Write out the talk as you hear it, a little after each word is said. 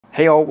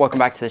Hey all, welcome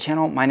back to the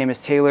channel. My name is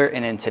Taylor,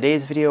 and in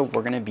today's video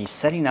we're going to be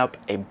setting up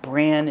a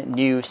brand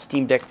new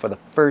Steam Deck for the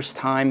first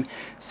time.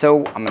 So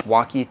I'm going to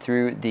walk you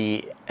through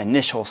the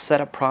initial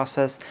setup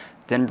process,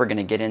 then we're going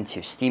to get into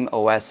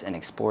SteamOS and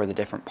explore the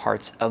different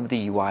parts of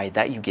the UI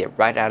that you get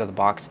right out of the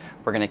box.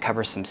 We're going to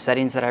cover some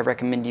settings that I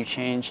recommend you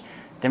change.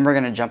 Then we're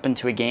going to jump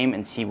into a game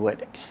and see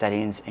what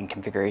settings and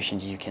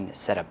configurations you can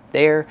set up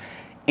there.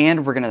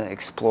 And we're going to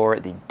explore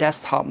the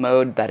desktop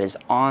mode that is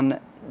on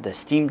the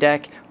Steam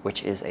Deck,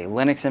 which is a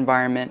Linux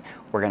environment.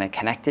 We're going to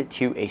connect it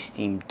to a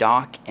Steam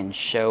dock and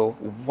show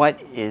what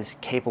is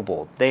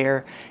capable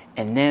there.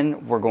 And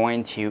then we're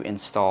going to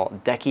install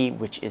Decky,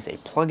 which is a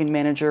plugin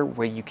manager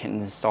where you can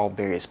install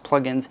various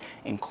plugins,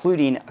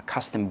 including a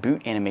custom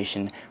boot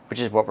animation, which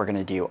is what we're going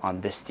to do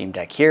on this Steam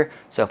Deck here.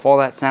 So if all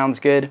that sounds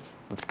good,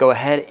 let's go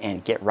ahead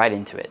and get right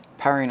into it.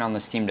 Powering on the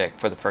Steam Deck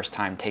for the first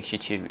time takes you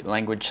to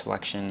language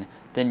selection.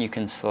 Then you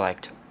can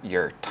select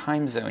your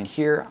time zone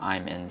here.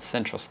 I'm in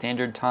Central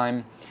Standard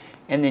Time.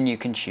 And then you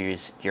can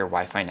choose your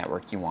Wi-Fi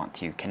network you want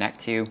to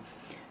connect to.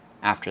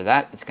 After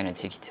that, it's going to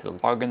take you to the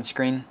login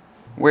screen,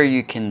 where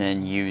you can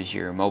then use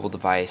your mobile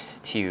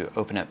device to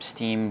open up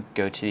Steam,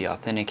 go to the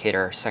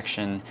Authenticator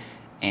section,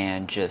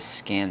 and just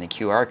scan the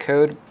QR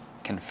code,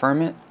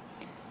 confirm it,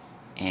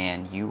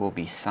 and you will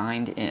be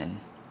signed in.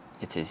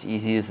 It's as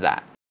easy as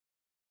that.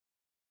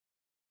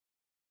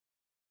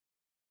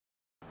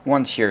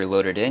 Once you're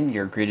loaded in,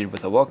 you're greeted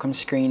with a welcome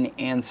screen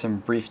and some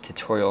brief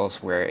tutorials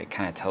where it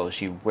kind of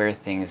tells you where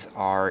things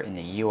are in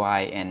the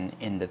UI and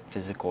in the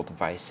physical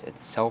device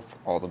itself,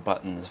 all the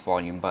buttons,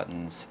 volume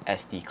buttons,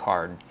 SD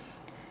card.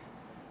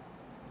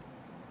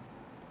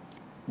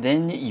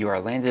 Then you are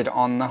landed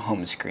on the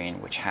home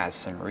screen, which has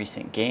some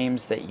recent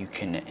games that you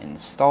can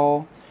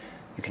install.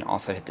 You can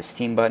also hit the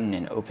Steam button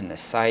and open the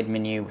side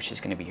menu, which is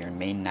going to be your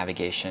main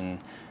navigation,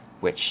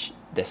 which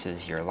this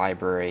is your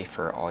library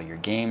for all your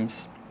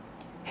games.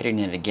 Hitting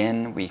it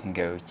again, we can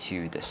go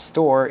to the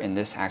store, and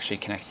this actually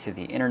connects to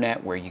the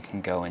internet where you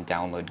can go and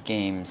download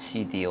games,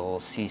 see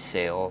deals, see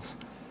sales.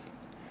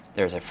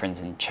 There's a friends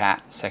and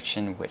chat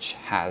section which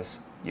has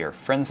your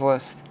friends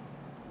list.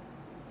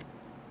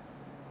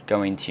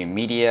 Going to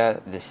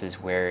media, this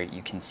is where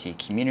you can see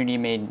community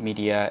made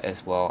media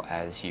as well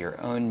as your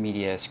own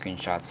media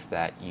screenshots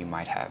that you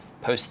might have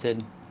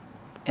posted.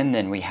 And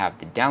then we have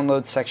the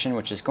download section,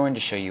 which is going to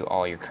show you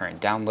all your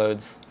current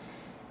downloads.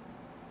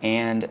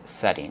 And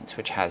settings,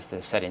 which has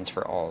the settings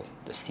for all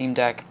the Steam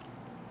Deck,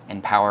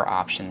 and power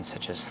options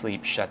such as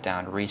sleep,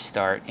 shutdown,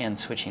 restart, and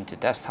switching to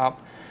desktop.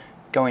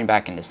 Going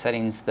back into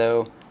settings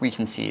though, we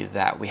can see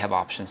that we have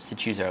options to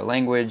choose our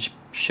language,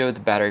 show the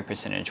battery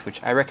percentage,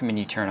 which I recommend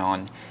you turn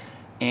on,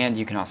 and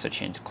you can also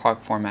change the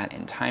clock format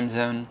and time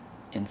zone.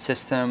 In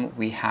system,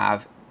 we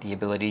have the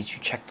ability to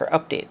check for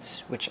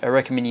updates, which I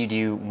recommend you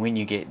do when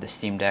you get the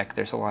Steam Deck.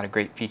 There's a lot of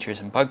great features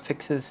and bug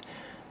fixes.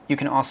 You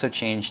can also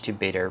change to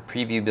beta or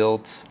preview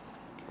builds.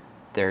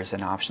 There's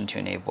an option to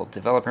enable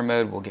developer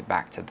mode. We'll get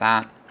back to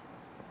that.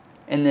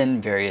 And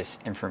then various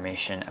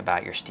information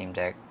about your Steam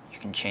Deck. You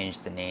can change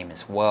the name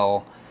as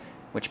well,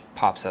 which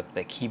pops up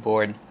the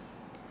keyboard.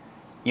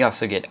 You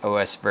also get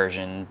OS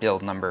version,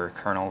 build number,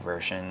 kernel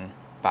version,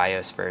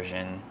 BIOS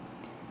version.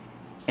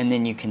 And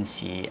then you can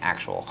see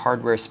actual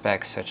hardware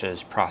specs such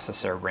as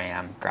processor,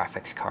 RAM,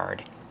 graphics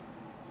card.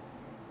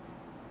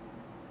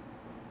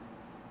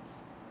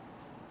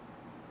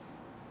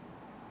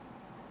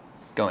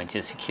 Going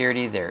to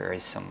security, there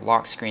is some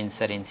lock screen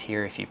settings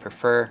here if you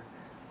prefer.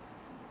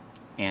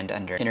 And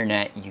under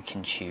internet, you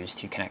can choose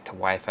to connect to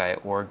Wi-Fi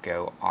or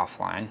go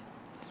offline.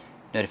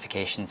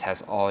 Notifications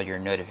has all your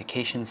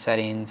notification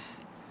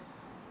settings.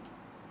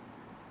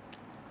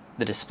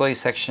 The display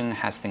section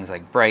has things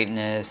like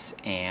brightness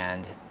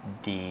and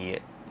the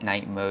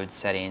night mode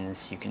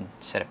settings. You can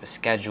set up a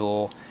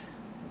schedule.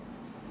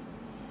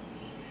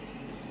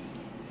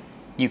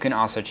 You can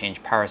also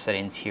change power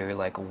settings here,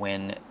 like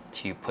when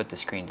to put the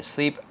screen to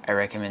sleep. I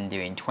recommend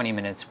doing 20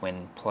 minutes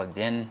when plugged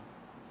in.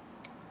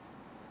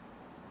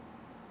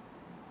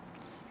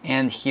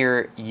 And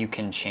here you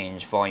can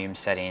change volume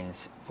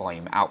settings,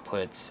 volume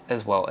outputs,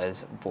 as well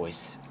as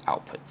voice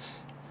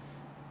outputs.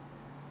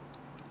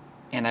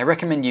 And I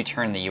recommend you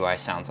turn the UI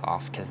sounds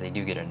off because they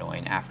do get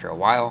annoying after a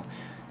while.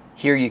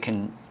 Here you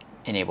can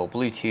enable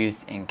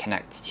Bluetooth and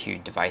connect to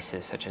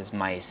devices such as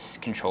mice,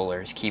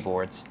 controllers,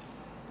 keyboards.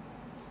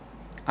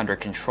 Under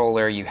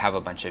controller, you have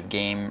a bunch of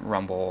game,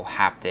 rumble,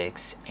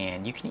 haptics,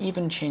 and you can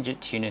even change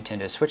it to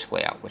Nintendo Switch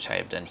layout, which I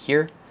have done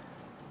here,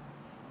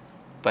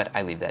 but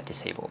I leave that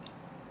disabled.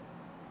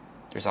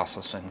 There's also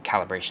some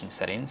calibration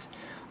settings.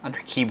 Under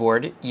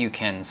keyboard, you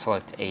can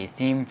select a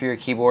theme for your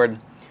keyboard,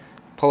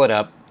 pull it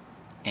up,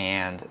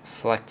 and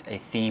select a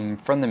theme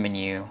from the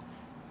menu,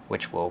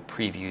 which will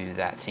preview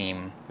that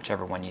theme,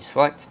 whichever one you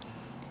select.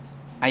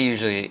 I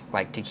usually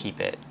like to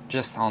keep it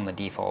just on the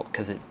default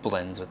because it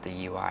blends with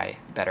the UI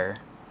better.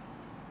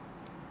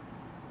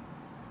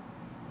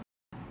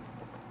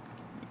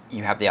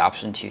 You have the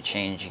option to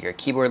change your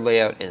keyboard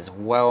layout as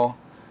well.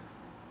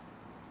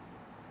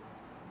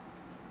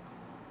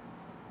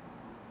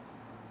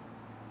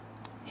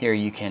 Here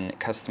you can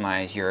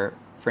customize your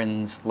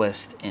friends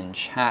list in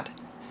chat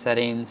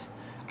settings.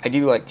 I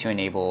do like to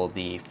enable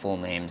the full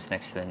names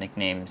next to the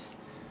nicknames.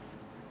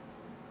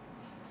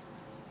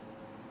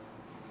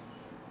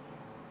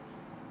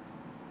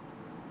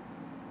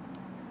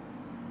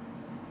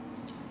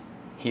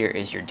 Here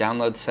is your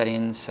download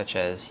settings, such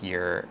as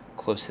your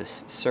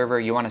closest server.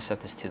 You want to set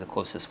this to the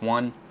closest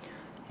one,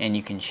 and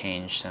you can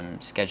change some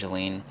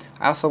scheduling.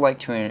 I also like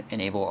to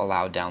enable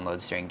allow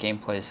downloads during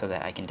gameplay so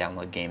that I can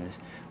download games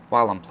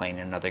while I'm playing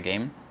another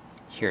game.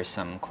 Here's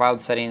some cloud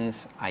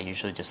settings. I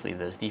usually just leave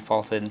those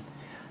defaulted.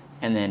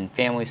 And then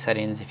family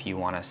settings if you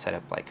want to set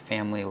up like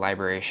family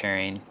library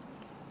sharing.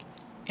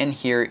 And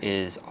here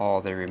is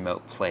all the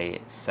remote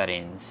play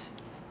settings.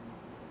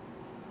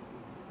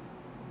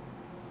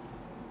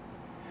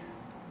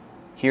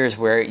 Here's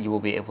where you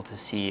will be able to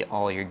see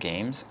all your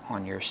games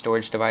on your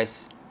storage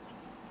device.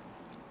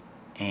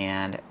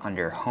 And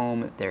under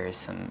home, there is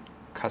some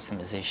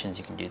customizations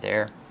you can do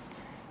there.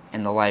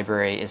 And the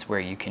library is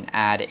where you can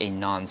add a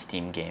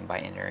non-Steam game by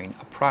entering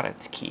a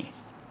product key.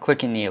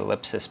 Clicking the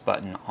ellipsis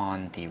button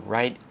on the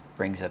right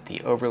brings up the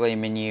overlay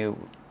menu,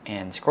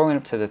 and scrolling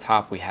up to the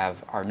top we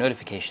have our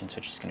notifications,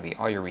 which is going to be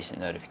all your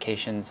recent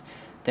notifications.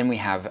 Then we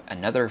have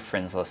another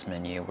friends list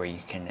menu where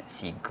you can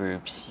see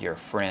groups, your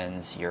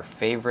friends, your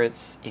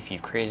favorites if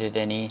you've created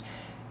any,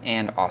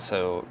 and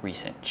also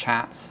recent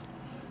chats.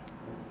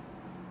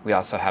 We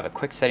also have a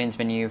quick settings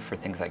menu for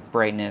things like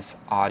brightness,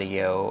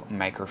 audio,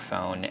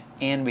 microphone,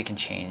 and we can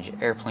change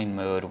airplane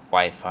mode,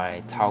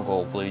 Wi-Fi,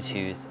 toggle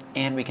Bluetooth,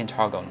 and we can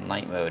toggle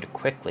night mode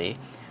quickly.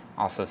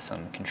 Also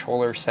some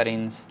controller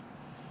settings.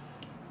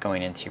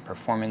 Going into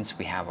performance,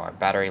 we have our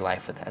battery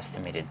life with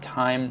estimated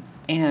time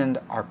and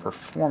our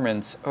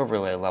performance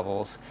overlay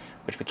levels,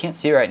 which we can't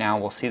see right now.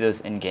 We'll see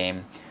those in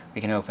game.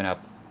 We can open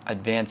up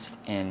advanced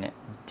and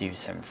do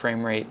some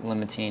frame rate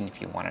limiting.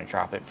 If you want to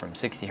drop it from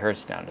 60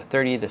 Hz down to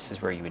 30, this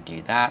is where you would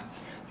do that.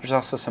 There's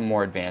also some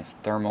more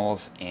advanced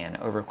thermals and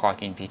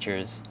overclocking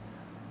features.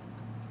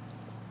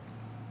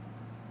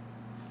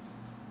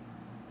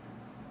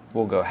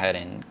 We'll go ahead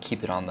and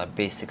keep it on the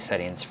basic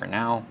settings for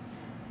now.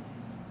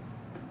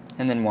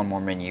 And then one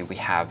more menu, we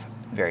have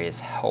various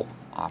help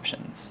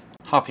options.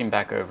 Hopping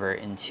back over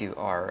into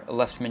our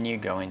left menu,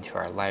 going to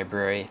our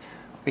library,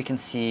 we can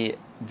see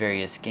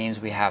various games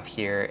we have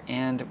here,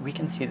 and we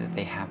can see that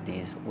they have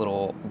these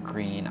little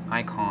green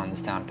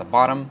icons down at the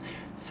bottom.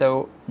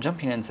 So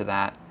jumping into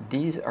that,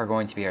 these are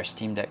going to be our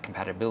Steam Deck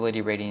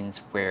compatibility ratings,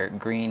 where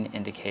green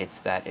indicates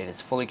that it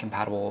is fully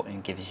compatible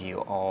and gives you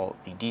all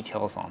the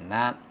details on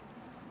that.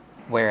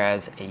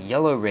 Whereas a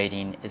yellow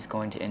rating is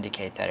going to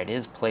indicate that it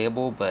is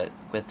playable, but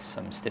with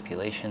some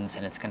stipulations,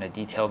 and it's going to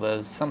detail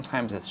those.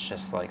 Sometimes it's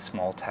just like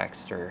small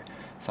text or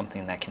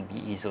something that can be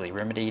easily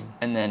remedied.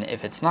 And then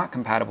if it's not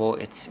compatible,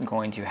 it's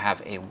going to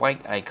have a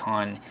white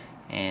icon,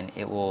 and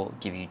it will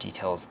give you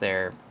details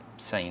there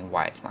saying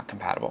why it's not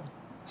compatible.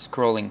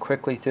 Scrolling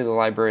quickly through the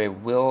library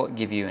will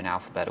give you an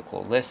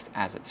alphabetical list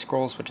as it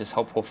scrolls, which is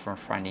helpful for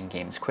finding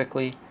games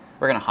quickly.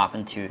 We're going to hop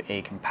into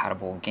a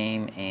compatible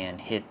game and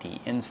hit the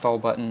install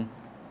button.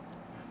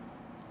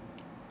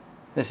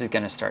 This is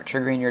going to start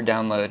triggering your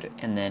download,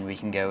 and then we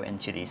can go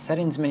into the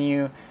settings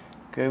menu,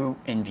 go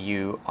and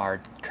view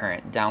our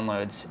current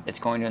downloads. It's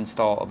going to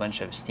install a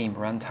bunch of Steam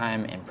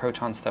Runtime and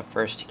Patron stuff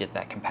first to get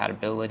that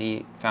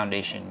compatibility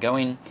foundation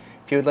going.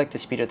 If you would like to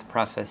speed up the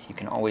process, you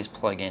can always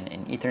plug in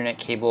an Ethernet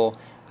cable.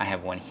 I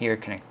have one here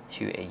connected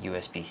to a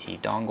USB-C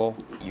dongle.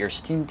 Your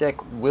Steam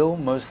Deck will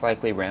most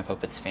likely ramp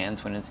up its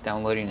fans when it's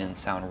downloading and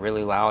sound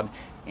really loud,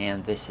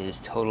 and this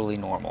is totally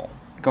normal.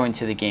 Going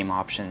to the game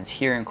options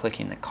here and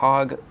clicking the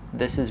cog,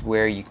 this is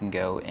where you can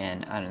go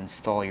and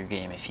uninstall your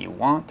game if you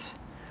want.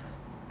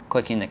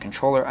 Clicking the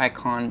controller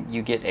icon,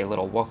 you get a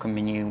little welcome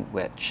menu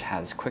which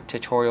has quick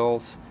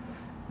tutorials.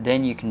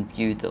 Then you can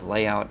view the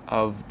layout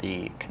of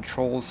the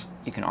controls.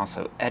 You can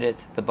also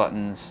edit the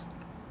buttons,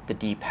 the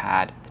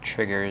D-pad, the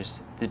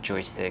triggers, the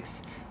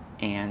joysticks,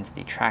 and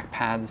the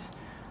trackpads.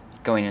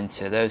 Going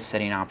into those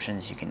setting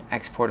options, you can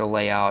export a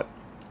layout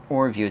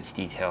or view its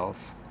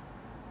details.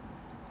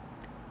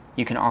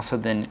 You can also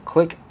then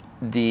click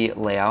the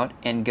layout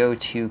and go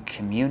to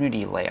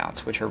community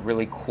layouts, which are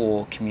really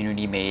cool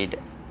community-made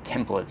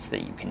templates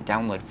that you can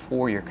download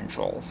for your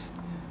controls.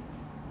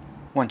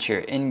 Once you're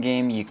in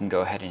game, you can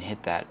go ahead and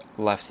hit that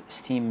left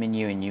Steam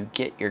menu and you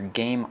get your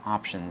game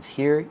options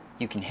here.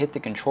 You can hit the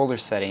controller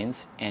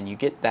settings and you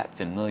get that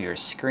familiar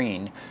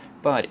screen,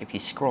 but if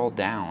you scroll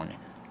down,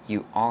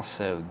 you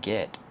also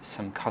get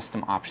some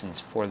custom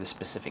options for the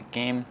specific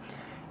game.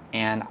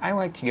 And I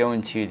like to go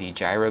into the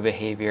gyro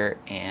behavior,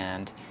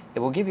 and it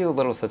will give you a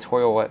little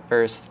tutorial at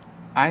first.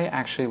 I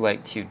actually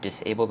like to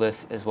disable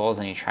this as well as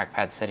any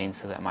trackpad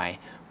settings so that my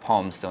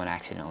palms don't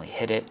accidentally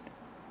hit it.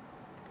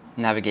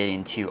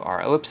 Navigating to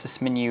our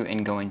ellipsis menu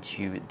and going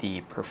to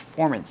the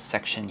performance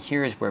section,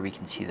 here is where we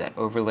can see that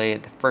overlay.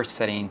 The first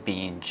setting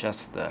being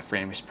just the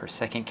frames per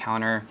second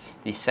counter,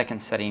 the second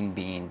setting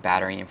being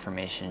battery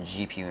information,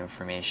 GPU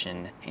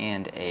information,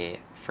 and a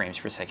frames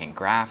per second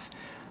graph.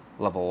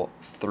 Level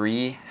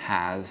 3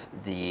 has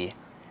the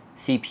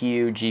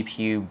CPU,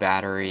 GPU,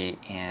 battery,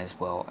 as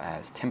well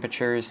as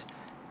temperatures.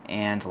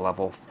 And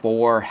level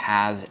 4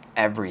 has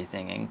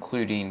everything,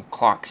 including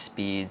clock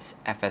speeds,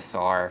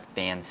 FSR,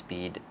 fan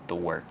speed, the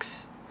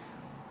works.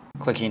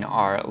 Clicking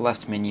our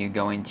left menu,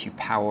 going to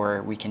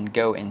power, we can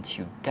go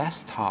into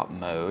desktop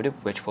mode,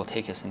 which will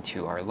take us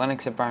into our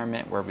Linux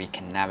environment where we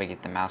can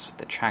navigate the mouse with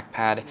the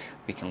trackpad.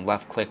 We can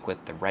left click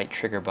with the right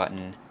trigger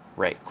button,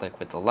 right click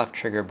with the left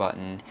trigger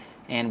button,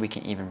 and we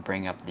can even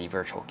bring up the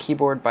virtual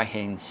keyboard by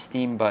hitting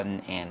Steam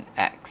button and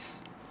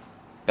X.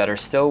 Better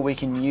still, we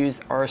can use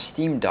our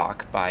Steam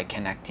dock by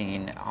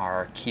connecting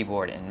our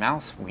keyboard and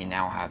mouse. We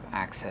now have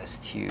access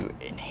to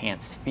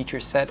enhanced feature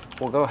set.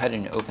 We'll go ahead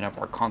and open up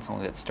our console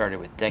and get started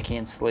with Decky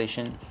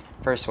installation.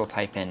 First, we'll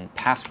type in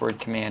password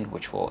command,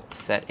 which will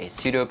set a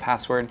sudo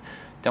password.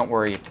 Don't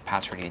worry if the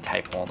password you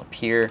type won't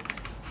appear.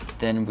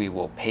 Then we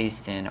will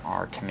paste in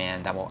our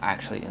command that will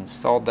actually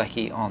install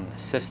Decky on the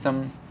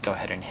system. Go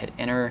ahead and hit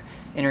enter,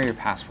 enter your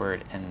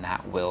password, and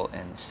that will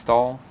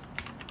install.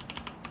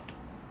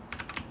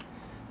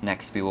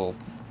 Next, we will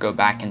go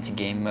back into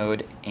game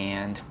mode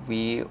and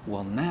we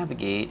will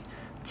navigate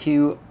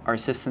to our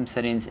system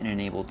settings and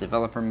enable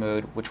developer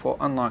mode, which will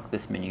unlock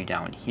this menu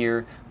down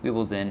here. We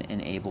will then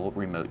enable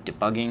remote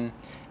debugging.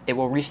 It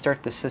will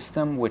restart the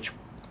system, which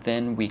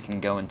then we can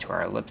go into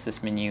our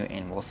ellipsis menu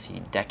and we'll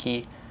see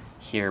Decky.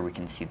 Here we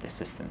can see the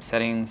system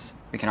settings.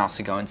 We can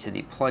also go into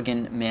the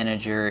plugin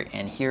manager,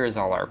 and here is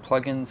all our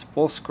plugins.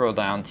 We'll scroll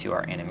down to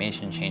our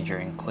animation changer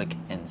and click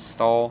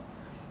install.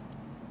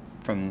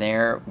 From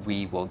there,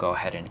 we will go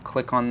ahead and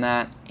click on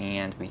that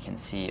and we can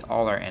see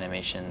all our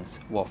animations.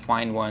 We'll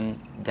find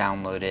one,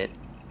 download it,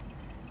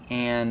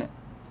 and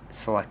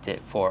select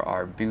it for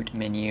our boot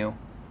menu,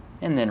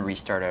 and then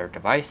restart our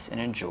device and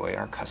enjoy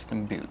our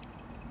custom boot.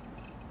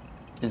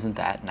 Isn't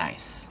that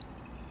nice?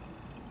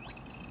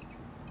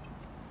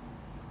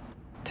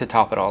 To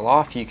top it all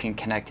off, you can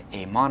connect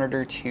a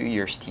monitor to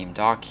your Steam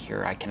dock.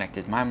 Here I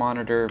connected my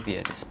monitor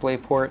via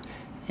DisplayPort,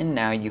 and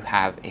now you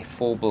have a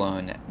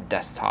full-blown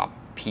desktop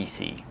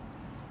PC.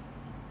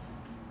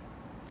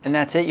 And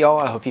that's it, y'all.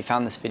 I hope you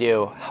found this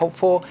video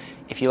helpful.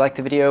 If you liked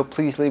the video,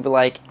 please leave a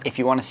like. If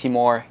you want to see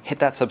more, hit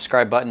that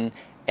subscribe button,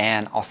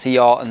 and I'll see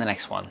y'all in the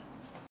next one.